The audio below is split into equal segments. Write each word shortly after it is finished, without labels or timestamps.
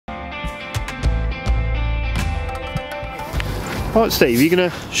Right, Steve, you're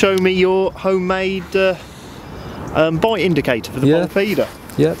going to show me your homemade bite indicator for the pole feeder.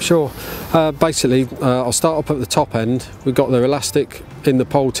 Yeah, sure. Basically, I'll start up at the top end. We've got the elastic in the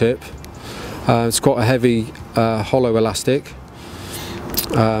pole tip. It's quite a heavy hollow elastic,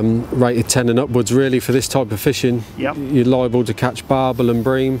 rated 10 and upwards really for this type of fishing. Yep. You're liable to catch barbel and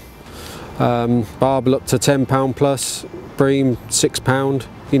bream. Barbel up to £10 plus, bream £6.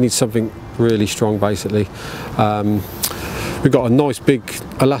 You need something really strong basically. We've got a nice big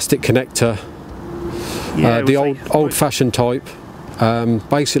elastic connector, the old-fashioned type,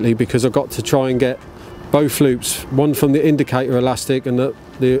 basically because I've got to try and get both loops, one from the indicator elastic and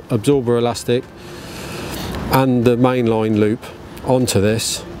the absorber elastic and the mainline loop onto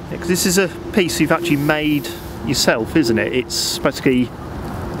this. Yeah, 'cause this is a piece you've actually made yourself, isn't it? It's basically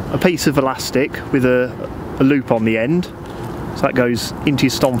a piece of elastic with a loop on the end, so that goes into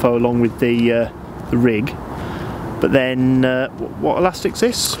your stomfo along with the rig. But then, what elastic's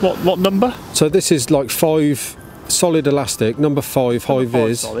this? What number? So this is like 5 solid elastic, number 5 high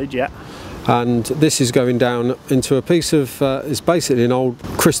vis. Solid, yeah. And this is going down into a piece of, it's basically an old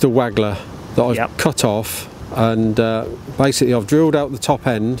crystal waggler that I've cut off, and basically I've drilled out the top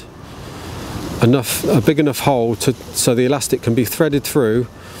end, a big enough hole so the elastic can be threaded through,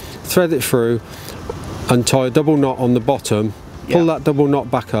 thread it through and tie a double knot on the bottom, pull that double knot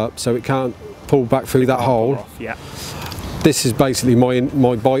back up so it can't pull back through that hole. This is basically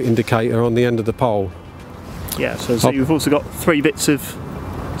my bite indicator on the end of the pole. Yeah, so you've also got 3 bits of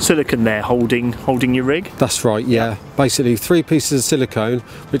silicone there holding your rig. That's right, yeah. Basically 3 pieces of silicone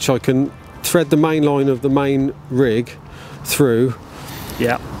which I can thread the main line of the main rig through,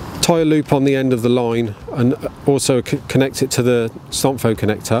 tie a loop on the end of the line and also connect it to the stomfo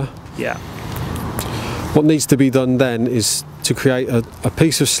connector. What needs to be done then is to create a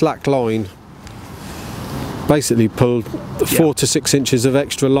piece of slack line, basically pull 4 to 6 inches of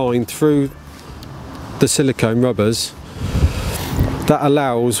extra line through the silicone rubbers. That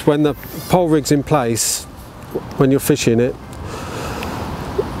allows, when the pole rig's in place, when you're fishing it,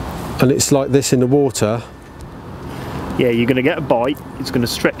 and it's like this in the water. Yeah, you're going to get a bite, it's going to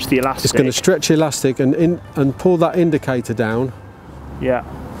stretch the elastic. It's going to stretch the elastic and pull that indicator down. Yeah.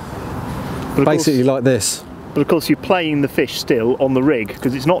 Basically like this. But of course you're playing the fish still on the rig,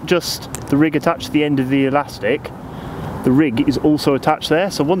 because it's not just the rig attached to the end of the elastic, the rig is also attached there,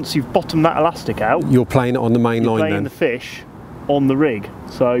 so once you've bottomed that elastic out, you're playing it on the main line then. You're playing the fish on the rig.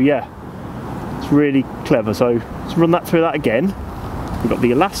 So yeah, it's really clever. So let's run that through that again. We've got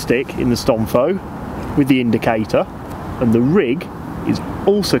the elastic in the stomfo with the indicator, and the rig is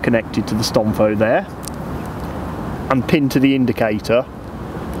also connected to the stomfo there and pinned to the indicator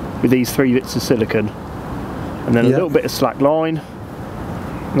with these 3 bits of silicone, and then a little bit of slack line,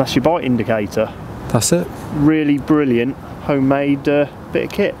 and that's your bite indicator. That's it. Really brilliant homemade bit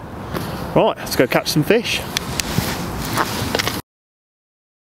of kit. Right, let's go catch some fish.